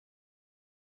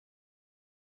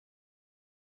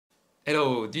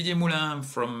Hello, Didier Moulin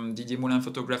from Didier Moulin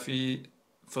Photography,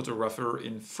 photographer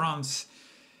in France.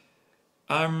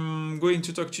 I'm going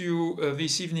to talk to you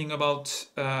this evening about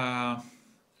tiny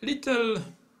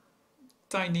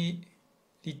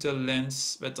little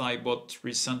lens that I bought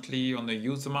recently on the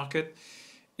used market.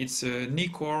 It's a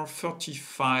NIKKOR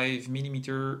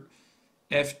 35mm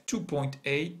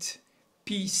f2.8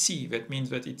 PC. That means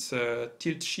that it's a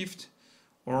tilt shift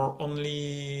or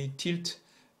only tilt.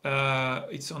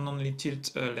 It's an only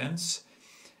tilt lens.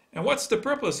 And what's the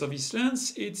purpose of this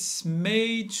lens? It's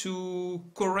made to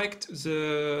correct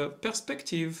the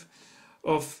perspective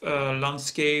of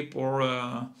landscape or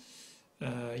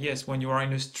yes, when you are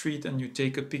in a street and you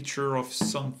take a picture of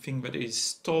something that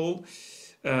is tall,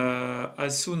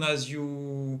 as soon as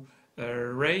you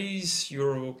raise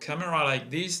your camera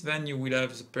like this, then you will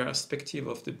have the perspective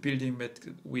of the building that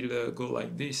will go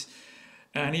like this.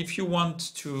 And if you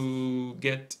want to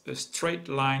get straight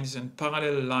lines and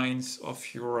parallel lines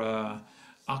of your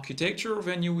architecture,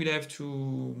 then you will have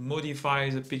to modify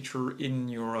the picture in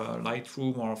your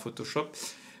Lightroom or Photoshop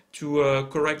to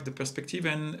correct the perspective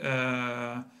and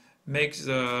make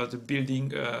the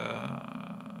building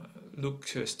look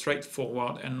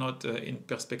straightforward and not in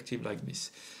perspective like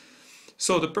this.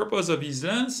 So the purpose of this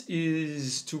lens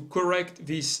is to correct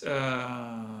this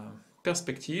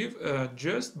perspective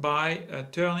just by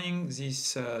turning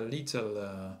this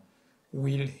little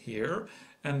wheel here,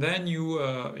 and then you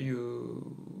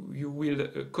will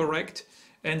correct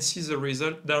and see the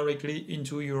result directly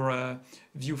into your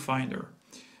viewfinder.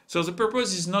 So the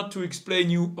purpose is not to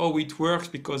explain you how it works,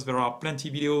 because there are plenty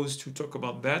of videos to talk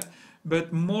about that,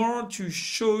 but more to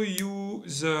show you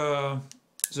the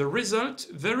result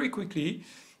very quickly,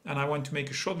 and I want to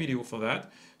make a short video for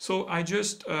that. So I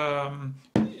just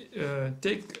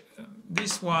take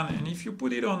this one, and if you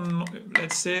put it on,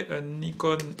 let's say, a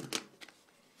Nikon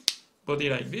body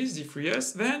like this,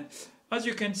 D3S, then as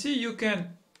you can see, you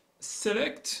can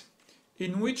select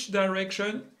in which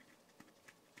direction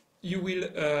you will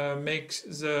make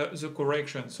the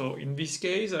correction. So in this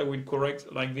case, I will correct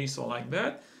like this or like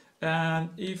that.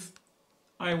 And if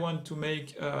I want to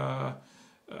make a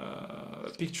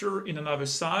picture in another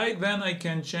side, then I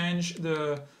can change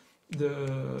the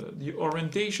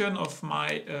orientation of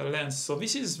my lens. So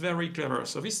this is very clever.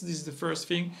 So this is the first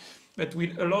thing that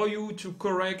will allow you to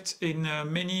correct in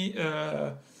many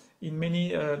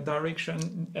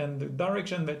direction, and the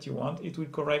direction that you want, it will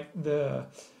correct the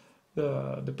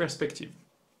perspective.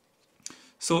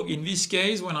 So in this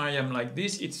case, when I am like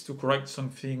this, it's to correct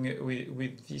something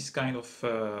with this kind of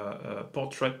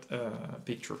portrait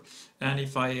picture. And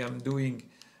if I am doing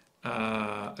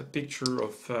a picture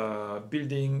of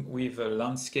building with a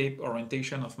landscape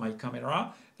orientation of my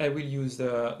camera, I will use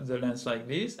the lens like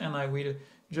this, and I will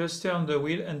just turn the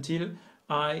wheel until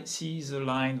I see the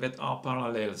lines that are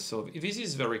parallel. So this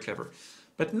is very clever.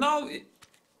 But now,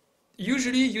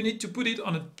 usually you need to put it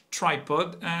on a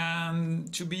tripod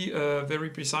and to be very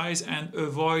precise and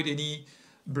avoid any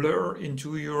blur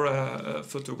into your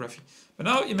photography. But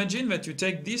now imagine that you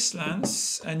take this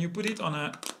lens and you put it on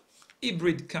a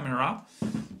hybrid camera.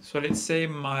 So let's say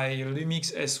my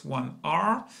Lumix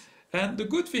S1R, and the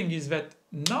good thing is that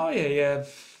now I have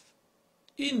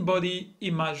in-body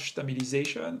image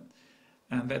stabilization,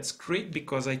 and that's great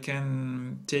because I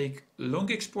can take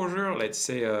long exposure, let's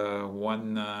say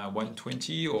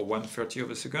 120 or 130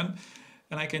 of a second,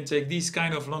 and I can take this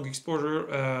kind of long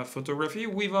exposure photography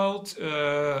without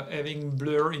having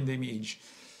blur in the image.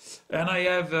 And I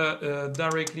have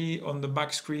directly on the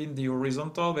back screen the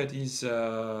horizontal that is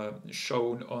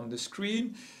shown on the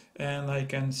screen, and I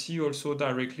can see also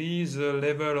directly the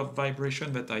level of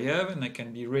vibration that I have, and I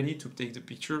can be ready to take the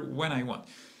picture when I want.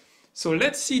 So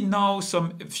let's see now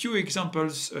a few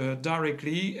examples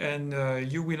directly, and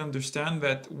you will understand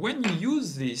that when you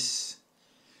use this,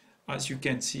 as you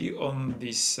can see on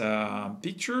these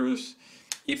pictures,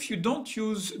 if you don't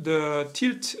use the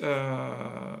tilt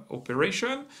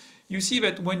operation, you see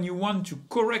that when you want to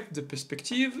correct the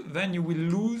perspective, then you will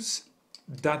lose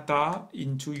data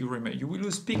into your image. You will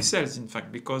lose pixels, in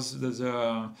fact, because the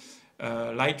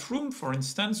Lightroom, for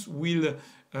instance, will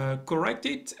correct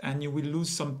it, and you will lose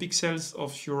some pixels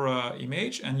of your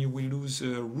image, and you will lose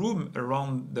room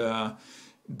around the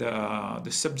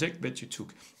subject that you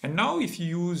took. And now if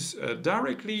you use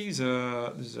directly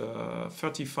the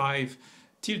 35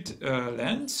 tilt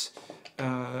lens,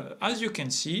 as you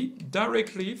can see,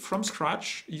 directly from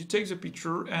scratch, you take the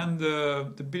picture and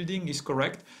the building is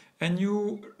correct, and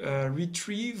you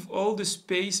retrieve all the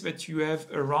space that you have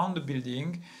around the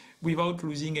building without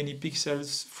losing any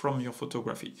pixels from your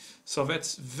photography. So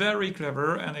that's very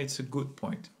clever, and it's a good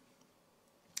point.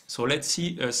 So let's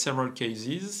see several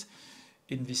cases.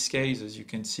 In this case, as you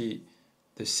can see,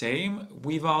 the same.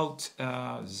 Without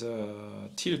the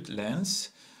tilt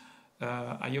lens,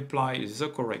 I apply the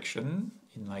correction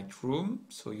in Lightroom.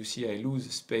 So you see I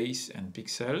lose space and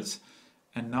pixels.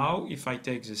 And now if I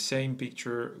take the same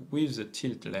picture with the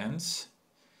tilt lens,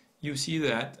 you see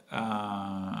that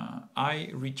I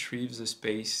retrieve the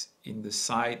space in the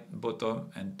side,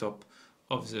 bottom and top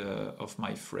of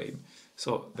my frame.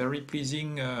 So very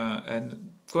pleasing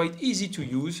and quite easy to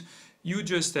use. You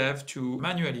just have to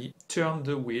manually turn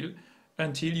the wheel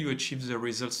until you achieve the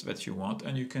results that you want,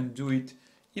 and you can do it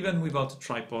even without a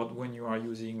tripod when you are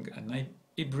using a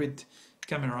hybrid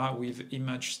camera with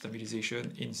image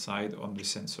stabilization inside on the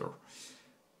sensor.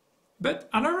 But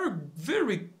another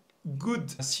very good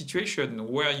situation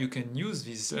where you can use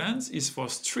this lens is for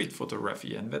street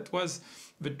photography, and that was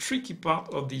the tricky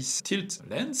part of this tilt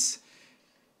lens.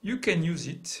 You can use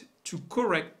it to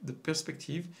correct the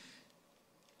perspective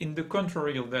in the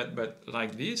contrary of that, but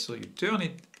like this. So you turn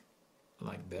it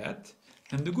like that,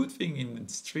 and the good thing in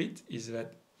street is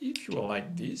that if you are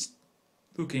like this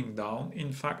looking down,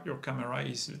 in fact your camera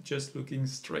is just looking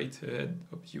straight ahead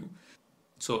of you.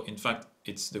 So in fact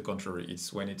it's the contrary,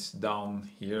 it's when it's down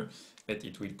here that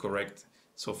it will correct.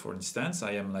 So for instance,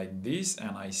 I am like this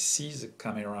and I see the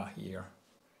camera here,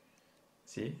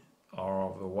 see?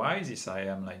 Or otherwise, if I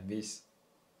am like this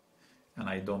and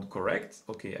I don't correct,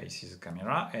 okay, I see the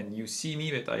camera and you see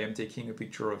me that I am taking a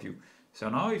picture of you. So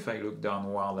now if I look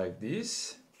downward like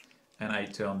this and I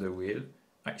turn the wheel,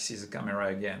 I see the camera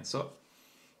again. So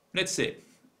let's say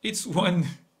it's one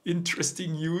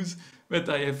interesting use that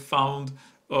I have found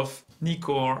of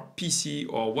NIKKOR PC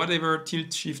or whatever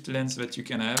tilt shift lens that you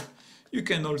can have. You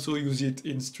can also use it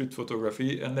in street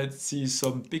photography, and let's see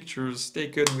some pictures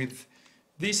taken with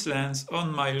this lens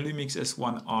on my Lumix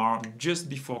S1R just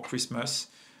before Christmas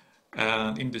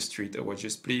in the street. I was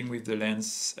just playing with the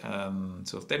lens.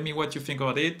 So tell me what you think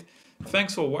about it.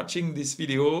 Thanks for watching this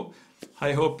video.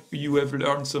 I hope you have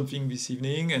learned something this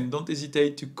evening, and don't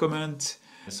hesitate to comment.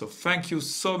 So thank you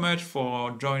so much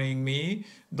for joining me.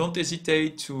 Don't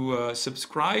hesitate to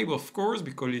subscribe, of course,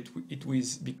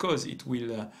 because it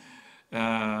will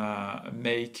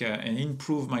make and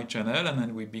improve my channel, and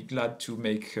then we'll be glad to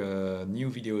make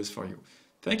new videos for you.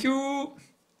 Thank you,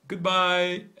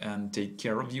 goodbye, and take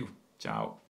care of you.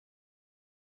 Ciao.